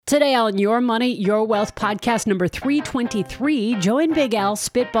Today on Your Money, Your Wealth podcast number 323, Joe and Big Al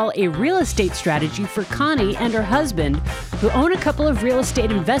spitball a real estate strategy for Connie and her husband, who own a couple of real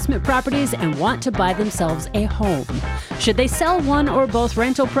estate investment properties and want to buy themselves a home. Should they sell one or both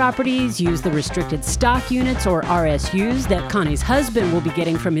rental properties, use the restricted stock units or RSUs that Connie's husband will be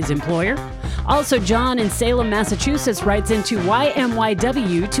getting from his employer? Also, John in Salem, Massachusetts writes into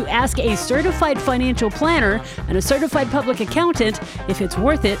YMYW to ask a certified financial planner and a certified public accountant if it's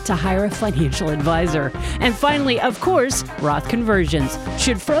worth it to hire a financial advisor. And finally, of course, Roth conversions.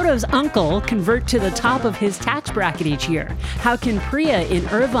 Should Frodo's uncle convert to the top of his tax bracket each year? How can Priya in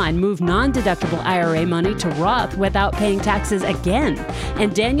Irvine move non-deductible IRA money to Roth without paying taxes again?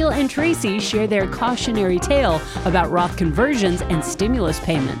 And Daniel and Tracy share their cautionary tale about Roth conversions and stimulus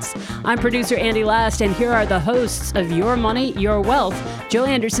payments. I'm producer Andy Last, and here are the hosts of Your Money, Your Wealth, Joe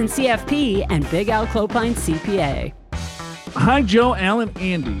Anderson, CFP, and Big Al Clopine, CPA. Hi, Joe, Al, and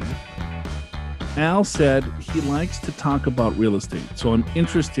Andy. Al said he likes to talk about real estate, so I'm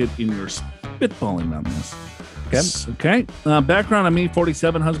interested in your spitballing on this. Okay. Background on me,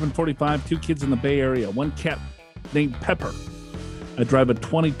 47, husband 45, 2 kids in the Bay Area, 1 cat named Pepper. I drive a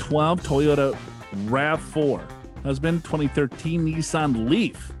 2012 Toyota RAV4. Husband, 2013 Nissan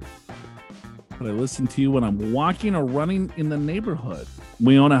Leaf. But I listen to you when I'm walking or running in the neighborhood.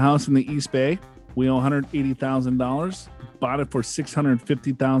 We own a house in the East Bay. We owe $180,000. Bought it for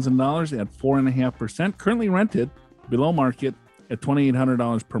 $650,000 at 4.5%. Currently rented below market at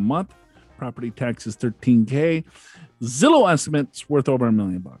 $2,800 per month. Property tax is $13,000. Zillow estimates worth over $1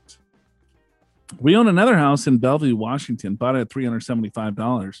 million. We own another house in Bellevue, Washington. Bought it at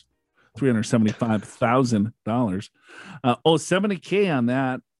 $375,000. Owe $70,000 on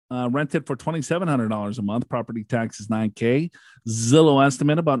that. Rented for $2,700 a month. Property tax is $9,000. Zillow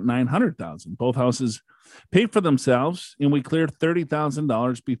estimate about $900,000. Both houses paid for themselves, and we cleared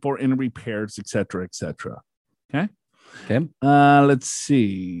 $30,000 before any repairs, etc., etc. Okay. Let's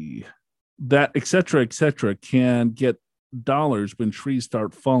see. That etc., etc. can get dollars when trees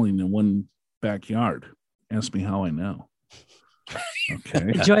start falling in one backyard. Ask me how I know.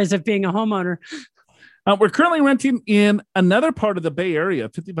 Okay. The joys of being a homeowner. We're currently renting in another part of the Bay Area,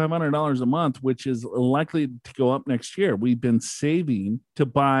 $5,500 a month, which is likely to go up next year. We've been saving to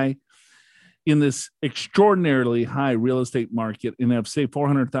buy in this extraordinarily high real estate market and have saved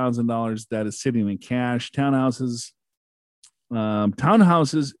 $400,000 that is sitting in cash. Townhouses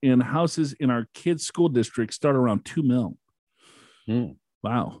and houses in our kids' school district start around $2 million.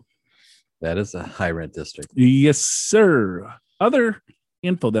 Wow. That is a high rent district. Yes, sir. Other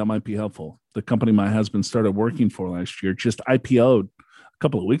info that might be helpful. The company my husband started working for last year just IPO'd a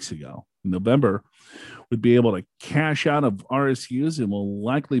couple of weeks ago in November. Would be able to cash out of RSUs and will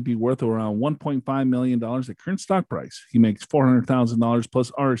likely be worth around $1.5 million at current stock price. He makes $400,000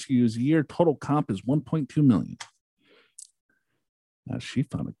 plus RSUs a year. Total comp is $1.2 million. She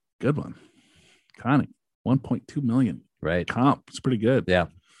found a good one. Connie, $1.2 million. Right. Comp. It's pretty good. Yeah.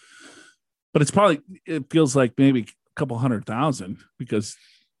 But it feels like maybe a couple $100,000 because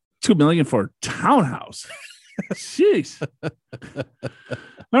 $2 million for a townhouse. Jeez.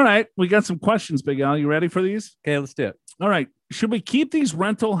 All right. We got some questions, Big Al. You ready for these? Okay, let's do it. All right. Should we keep these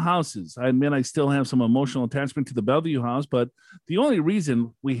rental houses? I admit I still have some emotional attachment to the Bellevue house, but the only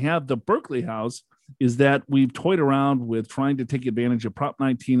reason we have the Berkeley house is that we've toyed around with trying to take advantage of Prop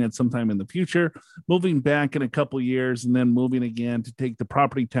 19 at some time in the future, moving back in a couple of years and then moving again to take the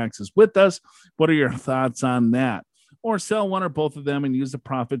property taxes with us. What are your thoughts on that? Or sell one or both of them and use the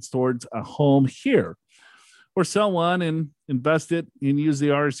profits towards a home here. Or sell one and invest it and use the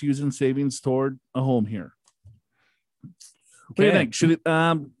RSUs and savings toward a home here. What do you think? Should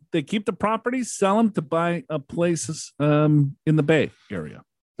they keep the properties, sell them to buy places in the Bay Area?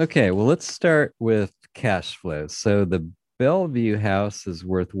 Okay, well, let's start with cash flow. So the Bellevue house is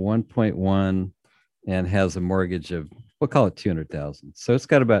worth 1.1 and has a mortgage of, we'll call it 200,000. So it's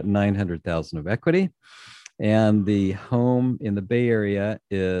got about 900,000 of equity. And the home in the Bay Area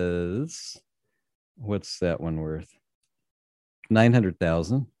is, what's that one worth?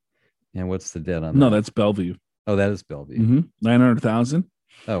 900,000. And what's the debt on that? No, that's Bellevue. Oh, that is Bellevue. Mm-hmm. 900,000.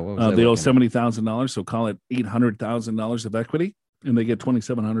 Oh, what was they owe $70,000, so call it $800,000 of equity, and they get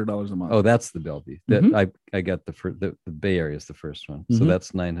 $2,700 a month. Oh, that's the Bellevue. That I got the Bay Area is the first one, so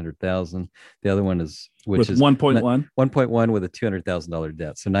that's 900,000. The other one is with 1.1 with a $200,000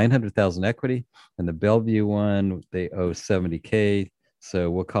 debt, so 900,000 equity, and the Bellevue one they owe $70,000.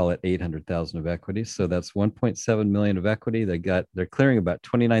 So we'll call it 800,000 of equity. So that's 1.7 million of equity. They're clearing about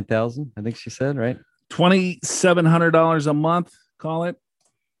 29,000. I think she said, right? $2,700 a month. Call it.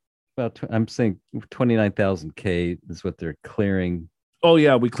 I'm saying 29,000 is what they're clearing Oh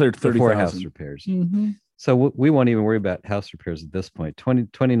yeah, we cleared 30,000 before house repairs. Mm-hmm. So we won't even worry about house repairs at this point.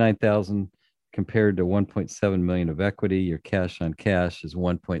 29,000 compared to 1.7 million of equity. Your cash on cash is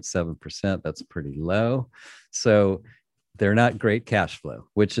 1.7%. That's pretty low. So they're not great cash flow,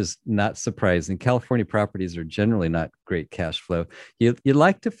 which is not surprising. California properties are generally not great cash flow. You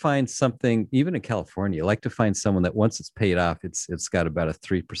like to find something, even in California, you like to find someone that once it's paid off, it's got about a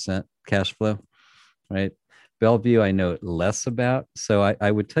 3% cash flow, right? Bellevue, I know less about. So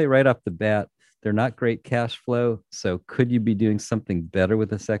I would tell you right off the bat, they're not great cash flow. So could you be doing something better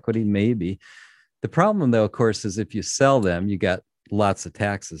with this equity? Maybe. The problem, though, of course, is if you sell them, you got lots of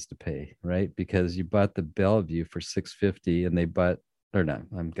taxes to pay, right? Because you bought the Bellevue for $650 and they bought, or no,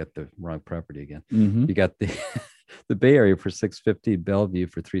 I'm got the wrong property again. Mm-hmm. You got the the Bay Area for $650, Bellevue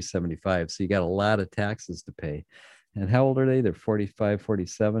for $375. So you got a lot of taxes to pay. And how old are they? They're 45,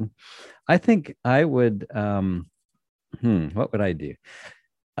 47. I think I would, what would I do?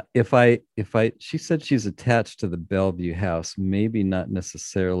 If she said she's attached to the Bellevue house, maybe not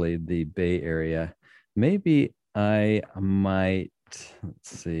necessarily the Bay Area. Maybe I might,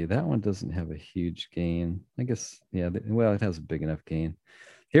 let's see, that one doesn't have a huge gain. I guess, yeah, well, it has a big enough gain.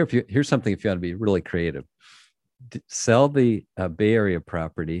 Here's something if you want to be really creative. Sell the Bay Area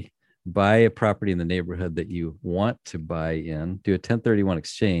property, buy a property in the neighborhood that you want to buy in, do a 1031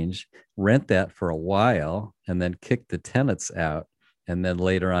 exchange, rent that for a while, and then kick the tenants out. And then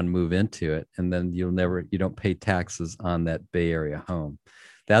later on move into it. And then you don't pay taxes on that Bay Area home.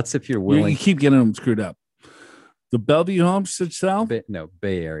 That's if you're willing. You keep getting them screwed up. The Bellevue homes should sell? Bay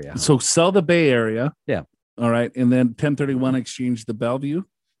Area. So sell the Bay Area. Yeah. All right. And then 1031 exchange the Bellevue?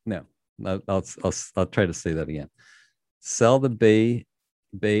 No, I'll try to say that again. Sell the Bay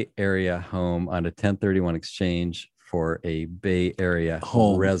Area home on a 1031 exchange for a Bay Area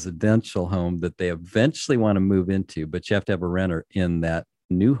home, residential home that they eventually want to move into, but you have to have a renter in that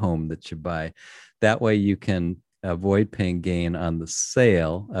new home that you buy. That way you can avoid paying gain on the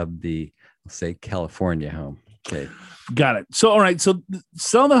sale of the, say, California home. Okay. Got it. So, all right. So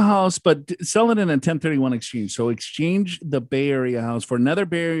sell the house, but sell it in a 1031 exchange. So exchange the Bay Area house for another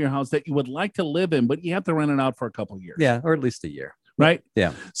Bay Area house that you would like to live in, but you have to rent it out for a couple of years. Yeah. Or at least a year. Right.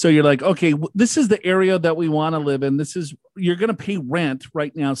 Yeah. So you're like, okay, this is the area that we want to live in. You're going to pay rent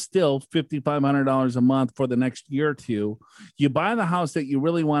right now, still $5,500 a month for the next year or two. You buy the house that you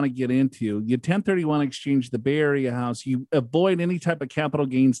really want to get into. You 1031 exchange the Bay Area house. You avoid any type of capital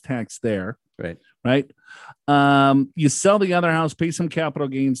gains tax there. Right. Right. You sell the other house, pay some capital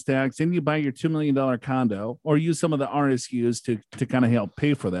gains tax, and you buy your $2 million condo or use some of the RSUs to kind of help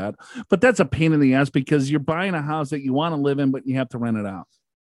pay for that. But that's a pain in the ass because you're buying a house that you want to live in, but you have to rent it out.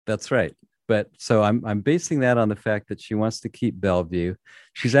 That's right. But so I'm basing that on the fact that she wants to keep Bellevue.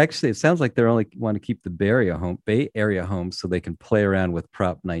 She's actually, it sounds like they only want to keep the Bay Area home so they can play around with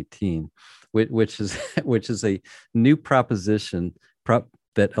Prop 19, which is a new proposition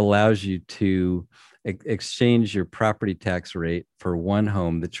that allows you to exchange your property tax rate for one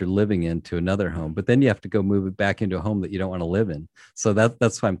home that you're living in to another home, but then you have to go move it back into a home that you don't want to live in. So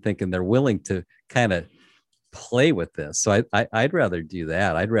that's why I'm thinking they're willing to kind of play with this. So I'd rather do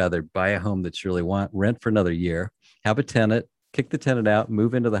that. I'd rather buy a home that you really want, rent for another year, have a tenant, kick the tenant out,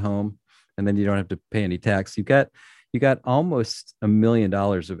 move into the home, and then you don't have to pay any tax. You got almost $1 million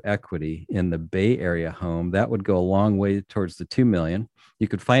of equity in the Bay Area home. That would go a long way towards the $2 million. You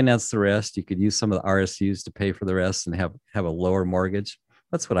could finance the rest. You could use some of the RSUs to pay for the rest and have a lower mortgage.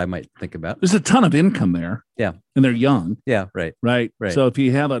 That's what I might think about. There's a ton of income there. Yeah. And they're young. Yeah. Right. So if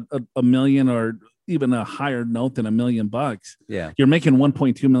you have a million or even a higher note than $1 million, yeah, you're making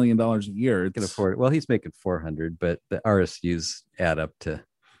 $1.2 million a year. You can afford it. Well, he's making 400, but the RSUs add up to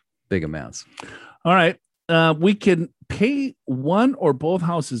big amounts. All right. We can pay one or both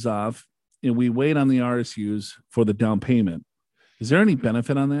houses off and we wait on the RSUs for the down payment. Is there any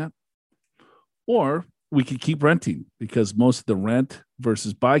benefit on that? Or we could keep renting because most of the rent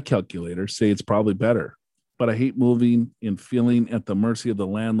versus buy calculators say it's probably better. But I hate moving and feeling at the mercy of the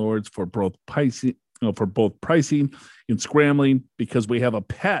landlords for both pricing and scrambling because we have a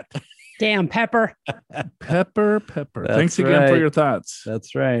pet. Damn, Pepper. Pepper. Thanks again for your thoughts.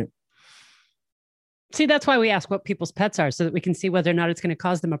 That's right. See, that's why we ask what people's pets are, so that we can see whether or not it's going to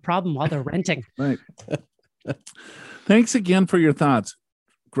cause them a problem while they're renting. Right. Thanks again for your thoughts,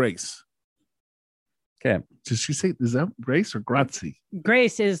 Grace. Okay. Did she say, is that Grace or Grazie?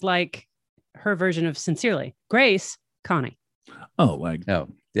 Grace is like her version of sincerely. Grace, Connie. Oh,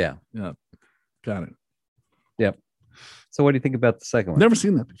 yeah. Yeah. Got it. Yep. So what do you think about the second one? Never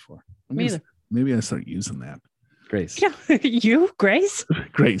seen that before. Me either. Maybe I start using that. Grace. You, Grace?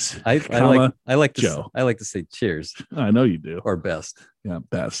 Grace. I like to Joe. I like to say cheers I know you do. or best. Yeah,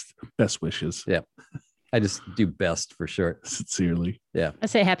 best wishes. Yeah. I just do best for short. Sincerely. Yeah. I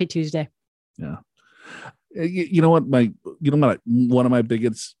say happy Tuesday. Yeah. You know what one of my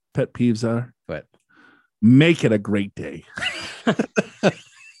biggest pet peeves are? But Make it a great day.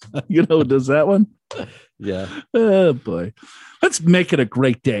 You know who does that one? yeah. Oh boy. Let's make it a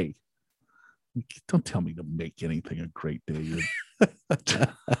great day. Don't tell me to make anything a great day.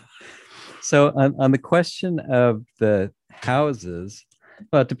 So on the question of the houses,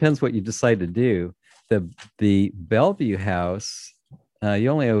 well, it depends what you decide to do. The Bellevue house, you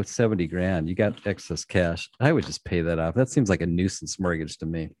only owe 70 grand. You got excess cash. I would just pay that off. That seems like a nuisance mortgage to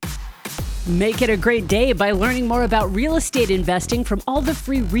me. Make it a great day by learning more about real estate investing from all the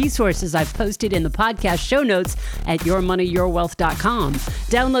free resources I've posted in the podcast show notes at yourmoneyyourwealth.com.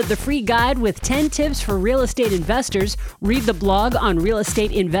 Download the free guide with 10 tips for real estate investors, read the blog on Real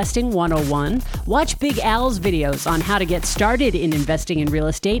Estate Investing 101, watch Big Al's videos on how to get started in investing in real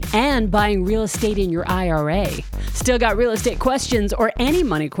estate and buying real estate in your IRA. Still got real estate questions or any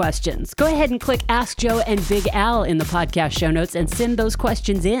money questions? Go ahead and click Ask Joe and Big Al in the podcast show notes and send those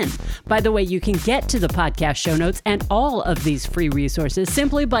questions in. By the way, you can get to the podcast show notes and all of these free resources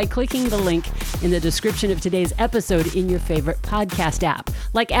simply by clicking the link in the description of today's episode in your favorite podcast app,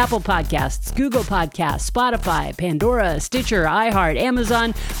 like Apple Podcasts, Google Podcasts, Spotify, Pandora, Stitcher, iHeart,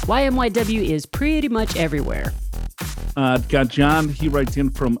 Amazon. YMYW is pretty much everywhere. Got John. He writes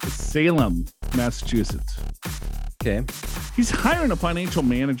in from Salem, Massachusetts. Okay. He's hiring a financial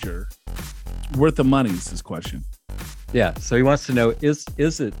manager. Worth the money is his question. Yeah. So he wants to know, is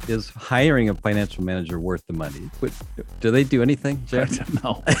hiring a financial manager worth the money? Do they do anything, I Jeff? don't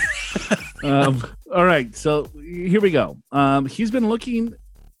know. All right. So here we go. He's been looking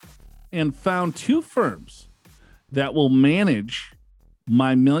and found two firms that will manage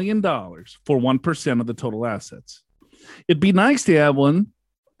my $1 million for 1% of the total assets. It'd be nice to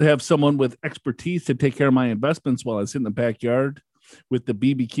have someone with expertise to take care of my investments while I sit in the backyard with the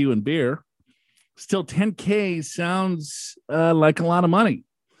BBQ and beer. Still, $10K sounds like a lot of money.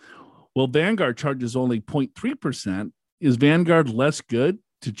 Well, Vanguard charges only 0.3%. Is Vanguard less good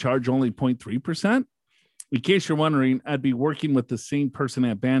to charge only 0.3%? In case you're wondering, I'd be working with the same person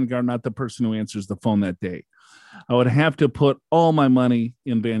at Vanguard, not the person who answers the phone that day. I would have to put all my money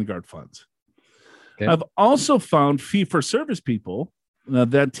in Vanguard funds. Okay. I've also found fee-for-service people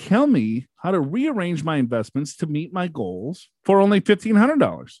that tell me how to rearrange my investments to meet my goals for only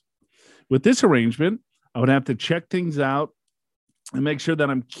 $1,500. With this arrangement, I would have to check things out and make sure that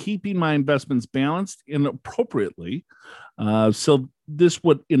I'm keeping my investments balanced and appropriately. So this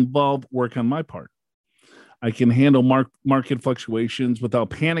would involve work on my part. I can handle market fluctuations without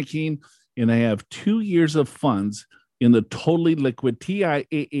panicking, and I have 2 years of funds in the totally liquid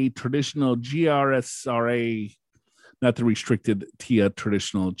TIAA traditional GRSRA, not the restricted TIA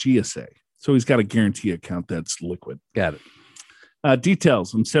traditional GSA. So he's got a guarantee account that's liquid. Got it.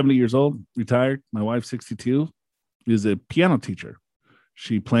 Details. I'm 70 years old, retired. My wife, 62, is a piano teacher.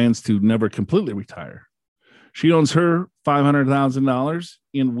 She plans to never completely retire. She owns her $500,000,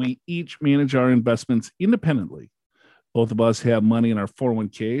 and we each manage our investments independently. Both of us have money in our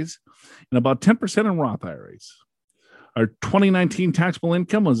 401ks and about 10% in Roth IRAs. Our 2019 taxable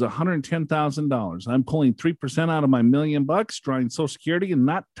income was $110,000. I'm pulling 3% out of my $1 million, drawing Social Security, and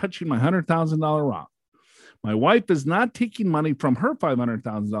not touching my $100,000 Roth. My wife is not taking money from her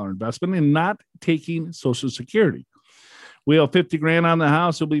 $500,000 investment and not taking Social Security. We owe 50 grand on the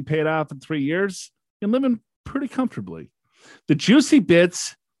house. Will be paid off in 3 years and living pretty comfortably. The juicy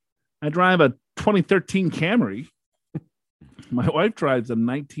bits, I drive a 2013 Camry. My wife drives a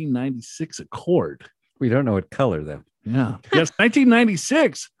 1996 Accord. We don't know what color though. Yeah. Yes,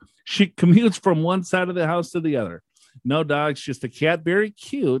 1996. She commutes from one side of the house to the other. No dogs, just a cat. Very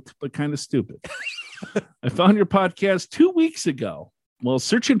cute, but kind of stupid. I found your podcast 2 weeks ago while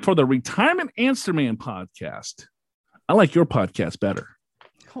searching for the Retirement Answer Man podcast. I like your podcast better.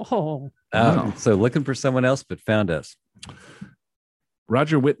 Oh. So looking for someone else, but found us.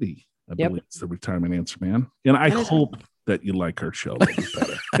 Roger Whitney, I believe, is the Retirement Answer Man. And I hope that you like her show a little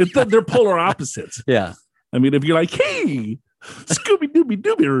better. They're polar opposites. Yeah. I mean, if you're like, hey,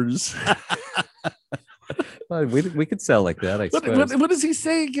 Scooby-Dooby-Doobers. Well, we could sell like that, I suppose. What does he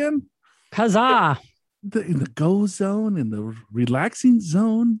say again? Huzzah. In the go zone, in the relaxing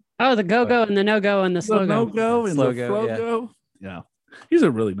zone. Oh, the go-go and the no-go and the slow-go. The no-go and the flow-go. Yeah. He's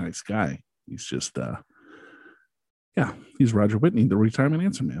a really nice guy. He's just, he's Roger Whitney, the Retirement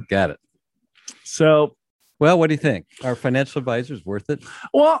Answer Man. Got it. So Well, what do you think? Are financial advisors worth it?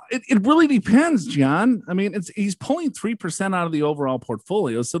 Well, it really depends, John. I mean, he's pulling 3% out of the overall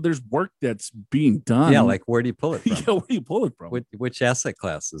portfolio, so there's work that's being done. Yeah, like where do you pull it from? Yeah, where do you pull it from? Which asset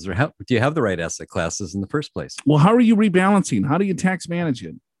classes, or how do you have the right asset classes in the first place? Well, how are you rebalancing? How do you tax manage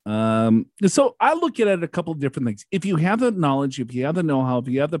it? So I look at it a couple of different things. If you have the knowledge, if you have the know-how, if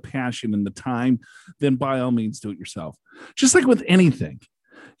you have the passion and the time, then by all means do it yourself. Just like with anything.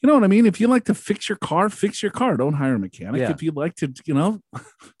 You know what I mean? If you like to fix your car, fix your car. Don't hire a mechanic. Yeah. If you'd like to,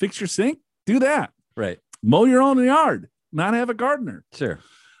 fix your sink, do that. Right. Mow your own yard, not have a gardener. Sure.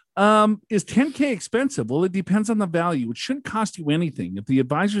 Is 10K expensive? Well, it depends on the value. It shouldn't cost you anything. If the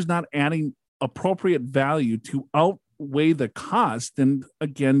advisor's not adding appropriate value to outweigh the cost, then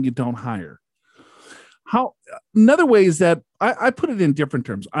again, you don't hire. Another way is that I put it in different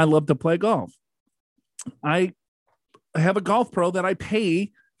terms. I love to play golf. I have a golf pro that I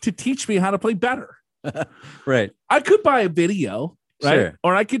pay to teach me how to play better. Right. I could buy a video, right? Sure.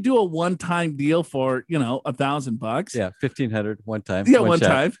 Or I could do a one-time deal for, $1,000. Yeah. 1,500 one time. Yeah. One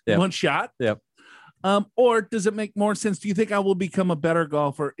time, Yep. one shot. Yep. Or does it make more sense? Do you think I will become a better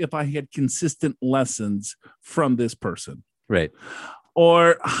golfer if I had consistent lessons from this person? Right.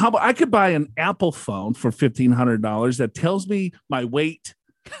 Or how about I could buy an Apple phone for $1,500 that tells me my weight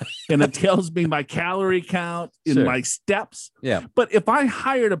and it tells me my calorie count and Sure. my steps. Yeah. But if I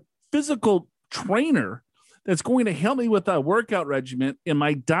hired a physical trainer that's going to help me with a workout regimen and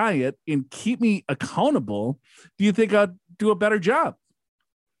my diet and keep me accountable, do you think I'd do a better job?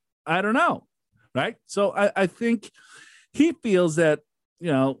 I don't know. Right. So I think he feels that,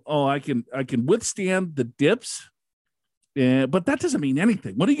 I can withstand the dips. But that doesn't mean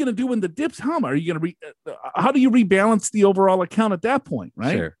anything. What are you going to do when the dips hum? Are you going to how do you rebalance the overall account at that point?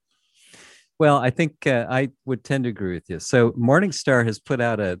 Right. Sure. Well, I think I would tend to agree with you. So Morningstar has put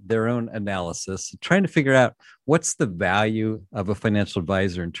out their own analysis, trying to figure out what's the value of a financial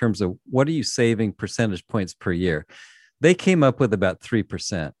advisor in terms of what are you saving percentage points per year. They came up with about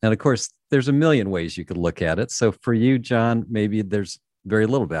 3%. And of course, there's a million ways you could look at it. So for you, John, maybe there's very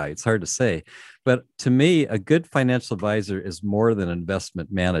little value. It's hard to say. But to me, a good financial advisor is more than an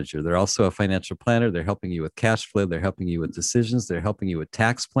investment manager. They're also a financial planner. They're helping you with cash flow. They're helping you with decisions. They're helping you with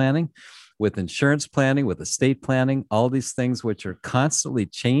tax planning, with insurance planning, with estate planning, all these things which are constantly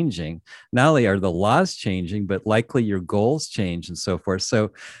changing. Not only are the laws changing, but likely your goals change and so forth. So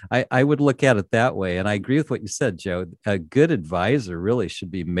I would look at it that way. And I agree with what you said, Joe. A good advisor really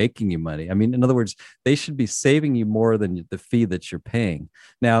should be making you money. I mean, in other words, they should be saving you more than the fee that you're paying.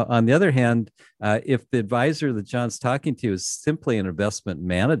 Now, on the other hand, if the advisor that John's talking to is simply an investment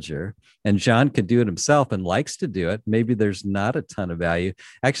manager, and John could do it himself and likes to do it, maybe there's not a ton of value.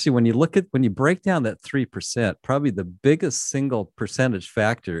 Actually, when you break down that 3%, probably the biggest single percentage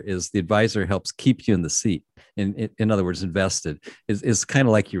factor is the advisor helps keep you in the seat. In other words, invested is kind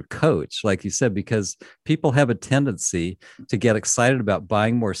of like your coach, like you said, because people have a tendency to get excited about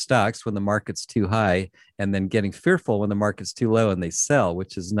buying more stocks when the market's too high and then getting fearful when the market's too low and they sell,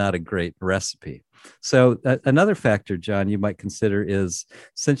 which is not a great recipe. So another factor, John, you might consider is,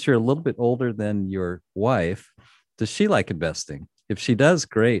 since you're a little bit older than your wife, does she like investing? If she does,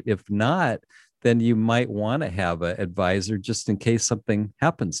 great. If not, then you might want to have an advisor just in case something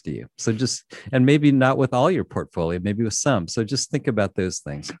happens to you. So and maybe not with all your portfolio, maybe with some. So just think about those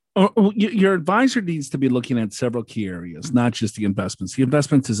things. Your advisor needs to be looking at several key areas, not just the investments. The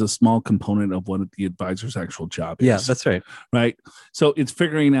investments is a small component of what the advisor's actual job is. Yeah, that's right. Right. So it's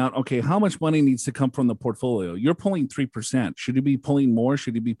figuring out, okay, how much money needs to come from the portfolio? You're pulling 3%. Should you be pulling more?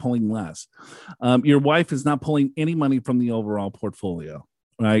 Should you be pulling less? Your wife is not pulling any money from the overall portfolio.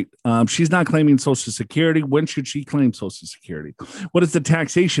 Right. She's not claiming Social Security. When should she claim Social Security? What is the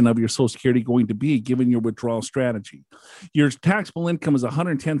taxation of your Social Security going to be given your withdrawal strategy? Your taxable income is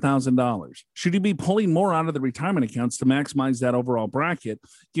 $110,000. Should you be pulling more out of the retirement accounts to maximize that overall bracket,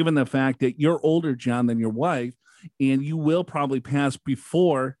 given the fact that you're older, John, than your wife, and you will probably pass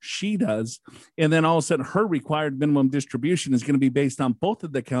before she does. And then all of a sudden her required minimum distribution is going to be based on both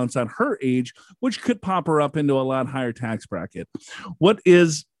of the accounts on her age, which could pop her up into a lot higher tax bracket. What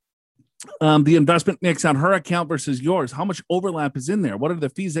is the investment mix on her account versus yours? How much overlap is in there? What are the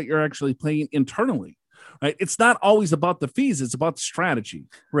fees that you're actually paying internally? Right? It's not always about the fees. It's about the strategy.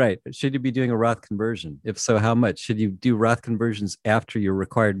 Right. Should you be doing a Roth conversion? If so, how much? Should you do Roth conversions after your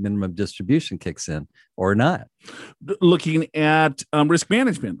required minimum distribution kicks in or not? Looking at risk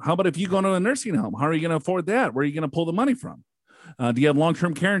management. How about if you go to a nursing home? How are you going to afford that? Where are you going to pull the money from? Do you have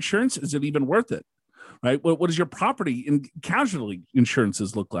long-term care insurance? Is it even worth it? right? What does your property and casualty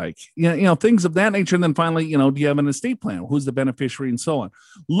insurances look like? Things of that nature. And then finally, do you have an estate plan? Who's the beneficiary and so on?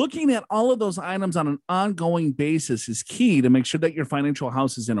 Looking at all of those items on an ongoing basis is key to make sure that your financial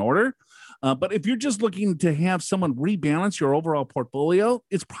house is in order. But if you're just looking to have someone rebalance your overall portfolio,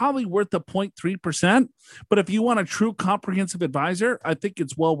 it's probably worth the 0.3%. But if you want a true comprehensive advisor, I think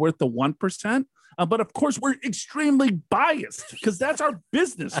it's well worth the 1%. But of course, we're extremely biased because that's our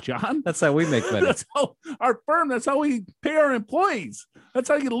business, John. That's how we make money. That's how our firm, that's how we pay our employees. That's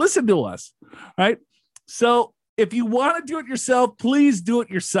how you listen to us, right? So if you want to do it yourself, please do it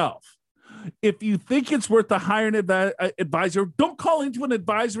yourself. If you think it's worth to hire an advisor, don't call into an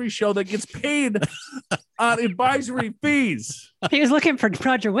advisory show that gets paid on advisory fees. He was looking for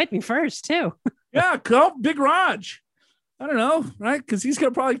Roger Whitney first, too. Yeah, call Big Raj. I don't know, right? Because he's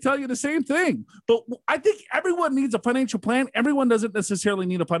going to probably tell you the same thing. But I think everyone needs a financial plan. Everyone doesn't necessarily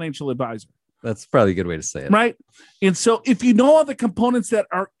need a financial advisor. That's probably a good way to say it. Right. And so if you know all the components that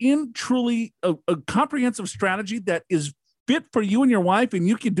are in truly a comprehensive strategy that is fit for you and your wife, and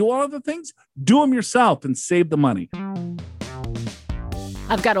you can do all of the things, do them yourself and save the money.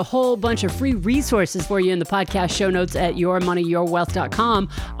 I've got a whole bunch of free resources for you in the podcast show notes at yourmoneyyourwealth.com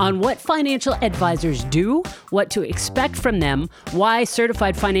on what financial advisors do, what to expect from them, why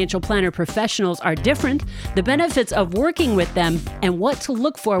certified financial planner professionals are different, the benefits of working with them, and what to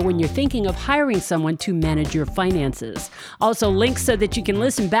look for when you're thinking of hiring someone to manage your finances. Also, links so that you can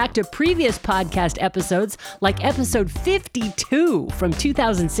listen back to previous podcast episodes, like episode 52 from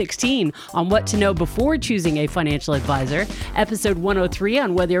 2016 on what to know before choosing a financial advisor, episode 103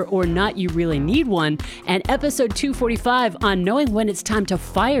 on whether or not you really need one, and episode 245 on knowing when it's time to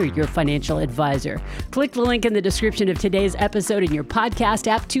fire your financial advisor. Click the link in the description of today's episode in your podcast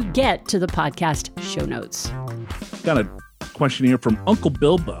app to get to the podcast show notes. Got a question here from Uncle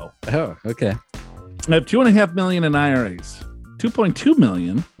Bilbo. Oh, okay. I have $2.5 million in IRAs, $2.2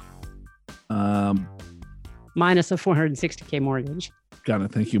 million. Minus a $460K mortgage. Got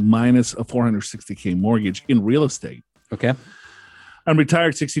it. Thank you. Minus a $460K mortgage in real estate. Okay. I'm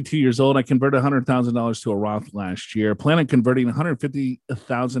retired, 62 years old. I converted $100,000 to a Roth last year. Plan on converting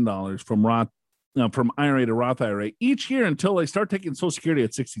 $150,000 from IRA to Roth IRA each year until I start taking Social Security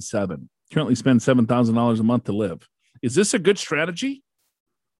at 67. Currently spend $7,000 a month to live. Is this a good strategy?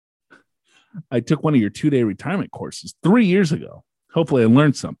 I took one of your 2-day retirement courses 3 years ago. Hopefully I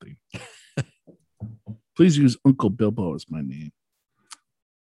learned something. Please use Uncle Bilbo as my name.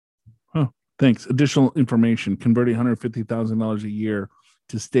 Thanks. Additional information, converting $150,000 a year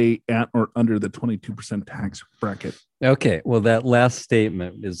to stay at or under the 22% tax bracket. Okay. Well, that last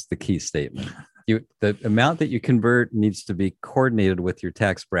statement is the key statement. The amount that you convert needs to be coordinated with your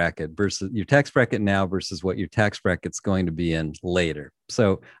tax bracket versus your tax bracket now versus what your tax bracket's going to be in later.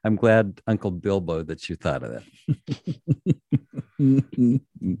 So I'm glad, Uncle Bilbo, that you thought of that.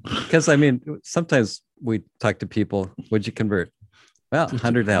 Because, sometimes we talk to people, what'd you convert? Well,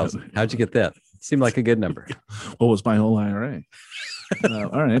 100,000. How'd you get that? Seemed like a good number. What was my whole IRA?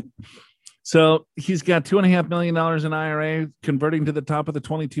 All right. So he's got $2.5 million in IRA, converting to the top of the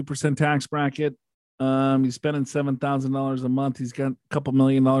 22% tax bracket. He's spending $7,000 a month. He's got a couple $1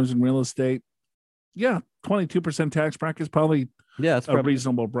 million in real estate. Yeah, 22% tax bracket is probably a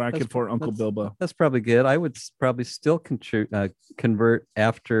reasonable bracket for Uncle Bilbo. That's probably good. I would probably still convert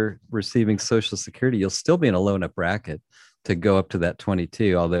after receiving Social Security. You'll still be in a low-enough bracket to go up to that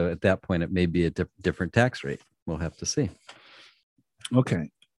 22, although at that point it may be a different tax rate. We'll have to see.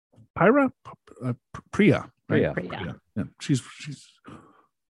 Okay. Priya. Right? Priya. Yeah. She's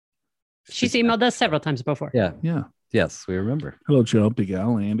emailed us several times before. Yeah. Yes, we remember. Hello, Joe, Big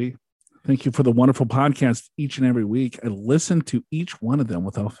Al, Andy. Thank you for the wonderful podcast each and every week. I listen to each one of them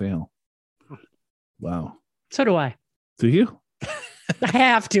without fail. Wow. So do I. Do you? I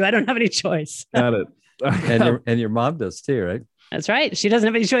have to. I don't have any choice. Got it. And your mom does too, right? That's right. She doesn't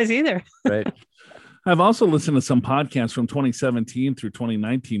have any choice either. Right. I've also listened to some podcasts from 2017 through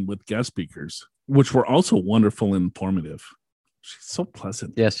 2019 with guest speakers, which were also wonderful and informative. She's so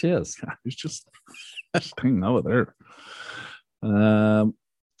pleasant. Yes, she is. God, it's just hanging out with her.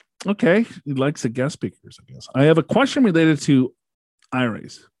 Okay. He likes the guest speakers, I guess. I have a question related to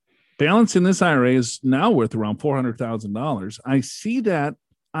IRAs. Balance in this IRA is now worth around $400,000. I see that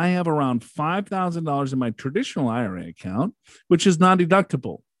I have around $5,000 in my traditional IRA account, which is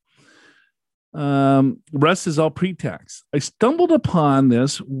non-deductible. Rest is all pre-tax. I stumbled upon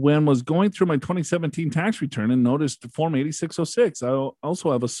this when was going through my 2017 tax return and noticed Form 8606. I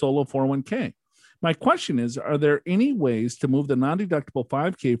also have a solo 401k. My question is, are there any ways to move the non-deductible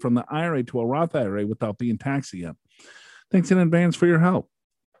 5K from the IRA to a Roth IRA without being taxed again? Thanks in advance for your help.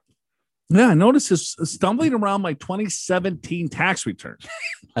 Yeah, I noticed this stumbling around my 2017 tax return.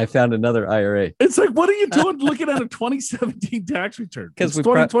 I found another IRA. It's like, what are you doing looking at a 2017 tax return? Because it's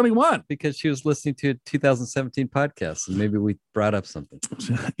 2021. Because she was listening to a 2017 podcast, and maybe we brought up something.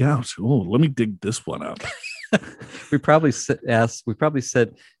 Yeah. Let me dig this one up. We probably said,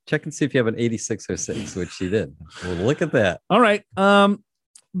 check and see if you have an 8606, which she did. Well, look at that. All right.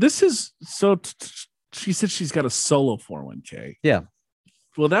 This is she said she's got a solo 401k. Yeah.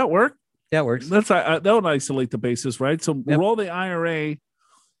 Will that work? That works. That would isolate the basis, right? So roll the IRA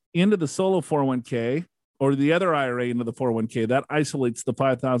into the solo 401k or the other IRA into the 401k. That isolates the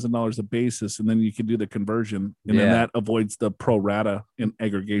 $5,000 of basis, and then you can do the conversion, and then that avoids the pro rata and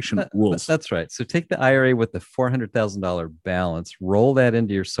aggregation rules. That's right. So take the IRA with the $400,000 balance, roll that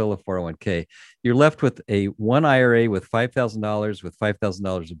into your solo 401k. You're left with one IRA with $5,000 with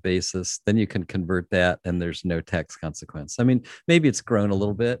 $5,000 of basis. Then you can convert that, and there's no tax consequence. I mean, maybe it's grown a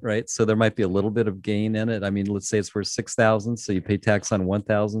little bit, right? So there might be a little bit of gain in it. I mean, let's say it's worth $6,000, so you pay tax on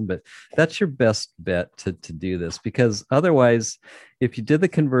 $1,000, but that's your best bet to do this, because otherwise, if you did the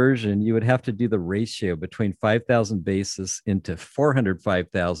conversion, you would have to do the ratio between 5,000 basis into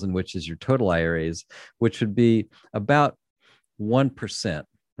 405,000, which is your total IRAs, which would be about 1%,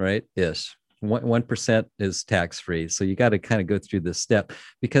 right? Ish. 1% is tax-free. So you got to kind of go through this step,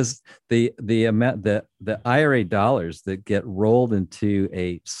 because the amount, the IRA dollars that get rolled into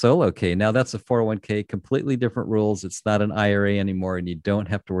a solo K, now that's a 401k, completely different rules. It's not an IRA anymore, and you don't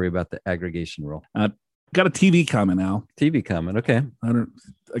have to worry about the aggregation rule. Got a TV comment now. TV comment. Okay. I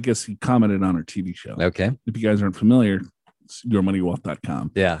guess he commented on our TV show. Okay. If you guys aren't familiar, it's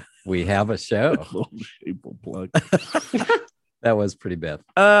yourmoneywealth.com. Yeah. We have a show. Shapeable plug. That was pretty bad.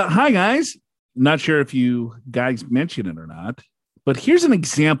 Hi, guys. Not sure if you guys mentioned it or not, but here's an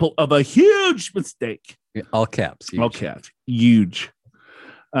example of a huge mistake. All caps. Huge. All caps. Huge.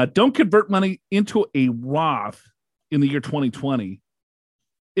 Don't convert money into a Roth in the year 2020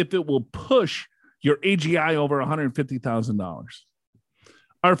 if it will push your AGI over $150,000.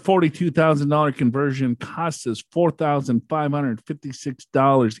 Our $42,000 conversion costs us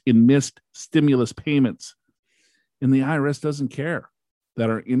 $4,556 in missed stimulus payments. And the IRS doesn't care that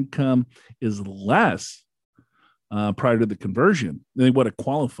our income is less prior to the conversion than they would have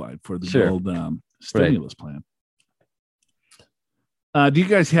qualified for the old stimulus plan. Do you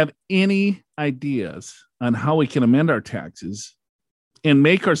guys have any ideas on how we can amend our taxes and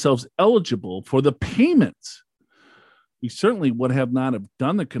make ourselves eligible for the payments? We certainly would have not have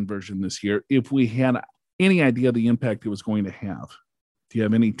done the conversion this year if we had any idea of the impact it was going to have. Do you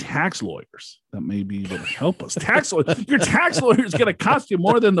have any tax lawyers that may be able to help us? Your tax lawyer is going to cost you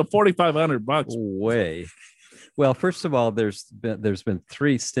more than the $4,500. Way. Well, first of all, there's been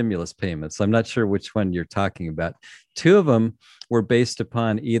 3 stimulus payments. I'm not sure which one you're talking about. 2 of them were based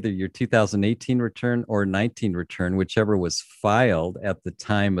upon either your 2018 return or 19 return, whichever was filed at the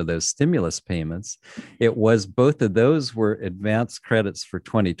time of those stimulus payments. Both of those were advance credits for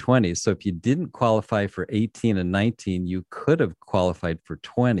 2020. So if you didn't qualify for 18 and 19, you could have qualified for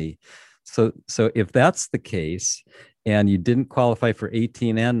 20. So if that's the case, and you didn't qualify for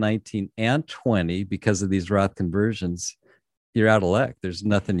 18 and 19 and 20 because of these Roth conversions, you're out of luck. There's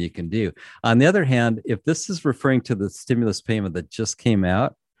nothing you can do. On the other hand, if this is referring to the stimulus payment that just came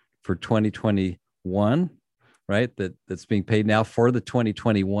out for 2021, right, that's being paid now for the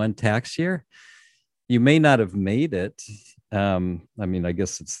 2021 tax year, you may not have made it. I mean, I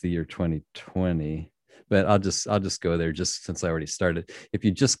guess it's the year 2020. But I'll just go there just since I already started. If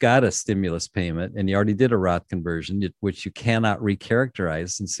you just got a stimulus payment and you already did a Roth conversion, which you cannot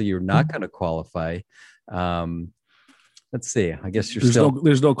recharacterize, and so you're not going to qualify. Let's see. I guess there's no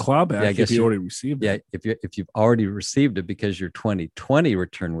clawback. Yeah, I guess if you already received it. Yeah, if you've already received it because your 2020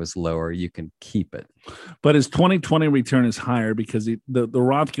 return was lower, you can keep it. But his 2020 return is higher because the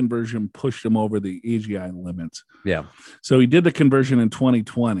Roth conversion pushed him over the AGI limits. Yeah. So he did the conversion in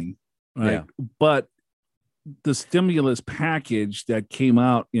 2020, right? Yeah. But the stimulus package that came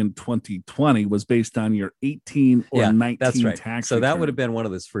out in 2020 was based on your 18 or 19 that's right. tax So return. that would have been one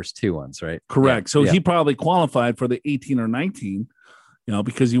of those first 2 ones, right? Correct. Yeah. So he probably qualified for the 18 or 19,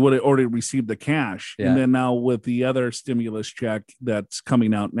 because you would have already received the cash. Yeah. And then now with the other stimulus check that's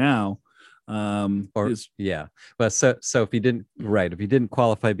coming out now, but so if he didn't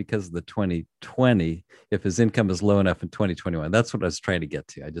qualify because of the 2020, if his income is low enough in 2021, that's what I was trying to get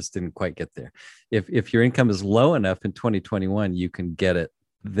to. I just didn't quite get there. If your income is low enough in 2021, you can get it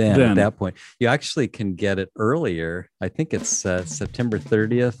then at that point. You actually can get it earlier. I think it's September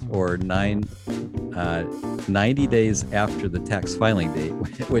 30th or 90 days after the tax filing date,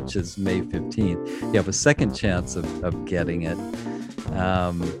 which is May 15th. You have a second chance of getting it.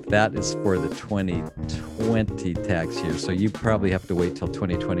 That is for the 2020 tax year. So you probably have to wait till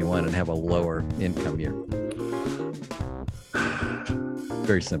 2021 and have a lower income year.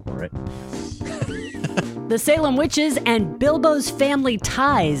 Very simple, right? The Salem Witches and Bilbo's family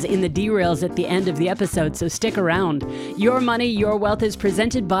ties in the derails at the end of the episode, so stick around. Your Money, Your Wealth is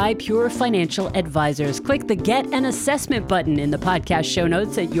presented by Pure Financial Advisors. Click the Get an Assessment button in the podcast show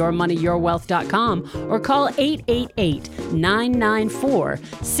notes at yourmoneyyourwealth.com or call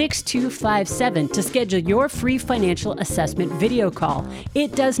 888-994-6257 to schedule your free financial assessment video call.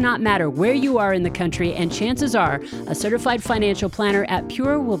 It does not matter where you are in the country, and chances are a certified financial planner at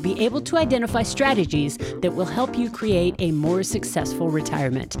Pure will be able to identify strategies that will help you create a more successful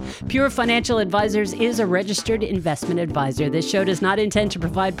retirement. Pure Financial Advisors is a registered investment advisor. This show does not intend to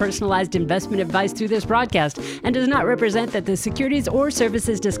provide personalized investment advice through this broadcast and does not represent that the securities or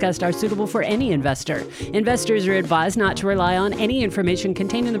services discussed are suitable for any investor. Investors are advised not to rely on any information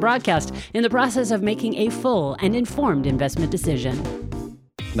contained in the broadcast in the process of making a full and informed investment decision.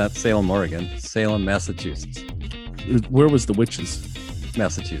 Not Salem, Oregon. Salem, Massachusetts. Where was the witches?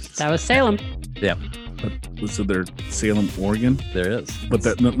 Massachusetts. That was Salem. Yeah. So they're Salem, Oregon? There is. But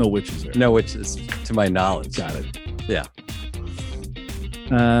no witches there. No witches, to my knowledge. Got it. Yeah.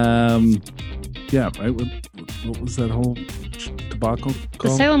 Yeah, right? What was that whole debacle The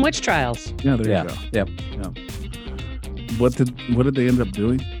called? Salem Witch Trials. Yeah, there you go. Yep. Yeah. What did they end up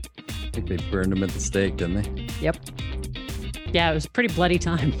doing? I think they burned them at the stake, didn't they? Yep. Yeah, it was a pretty bloody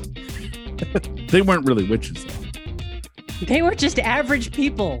time. They weren't really witches, though. They were just average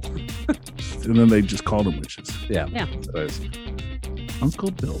people. And then they just called them witches. Yeah. Yeah. So it was, Uncle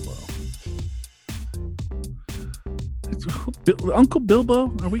Bilbo. Uncle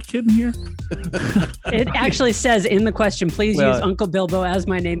Bilbo? Are we kidding here? It actually says in the question, please Well- use Uncle Bilbo as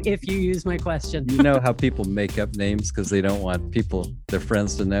my name if you use my question. you know how people make up names because they don't want their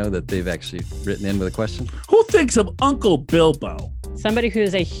friends to know that they've actually written in with a question? Who thinks of Uncle Bilbo? Somebody who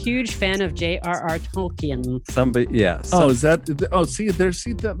is a huge fan of J.R.R. Tolkien. Somebody, yeah. Oh, is that? Oh, see, that's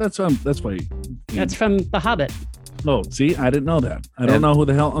why. That's from The Hobbit. Oh, see, I didn't know that. I don't And- know who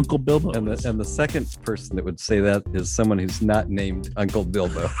the hell Uncle Bilbo And is. the second person that would say that is someone who's not named Uncle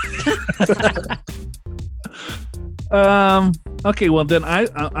Bilbo. Okay, well then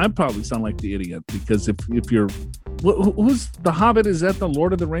I probably sound like the idiot because if you're who's the Hobbit, is that the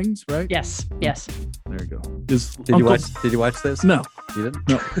Lord of the Rings, right? Yes. There you go. Did you watch this? No, You didn't?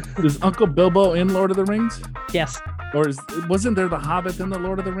 no. Is Uncle Bilbo in Lord of the Rings, Yes. or wasn't there the Hobbit in the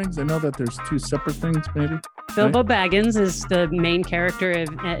Lord of the Rings? I know that there's two separate things, maybe. Bilbo Baggins is the main character,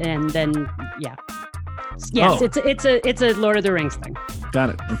 and then yeah. Yes, Oh. it's a Lord of the Rings thing. Got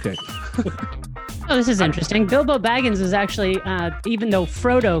it. Okay. Oh, this is interesting. Bilbo Baggins is actually, even though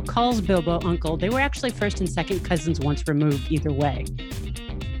Frodo calls Bilbo uncle, they were actually first and second cousins once removed either way.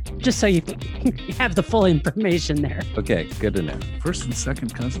 Just so you have the full information there. Okay, good to know. First and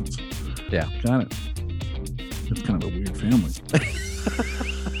second cousins. Yeah. Got it. That's kind of a weird family.